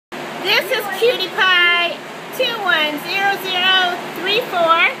This is Cutie Pie 210034,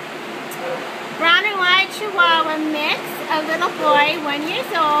 brown and white Chihuahua mix, a little boy, 1 year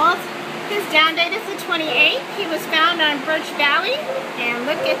old. His down date is the 28th. He was found on Birch Valley, and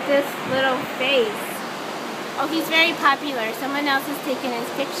look at this little face. Oh, he's very popular. Someone else is taking his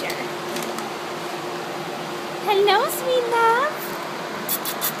picture. Hello, sweet love.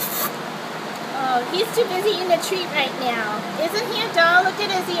 Oh, he's too busy eating a treat right now. Isn't he a doll? Look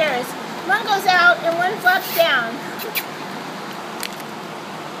at his ears. One goes out and one flops down.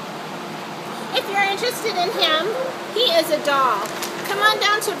 If you're interested in him, he is a doll. Come on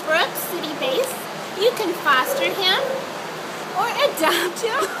down to Brooks City Base. You can foster him or adopt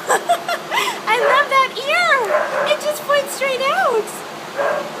him. I love that ear. It just points straight out.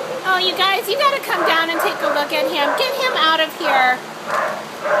 Oh, you guys, you gotta come down and take a look at him. Get him out of here.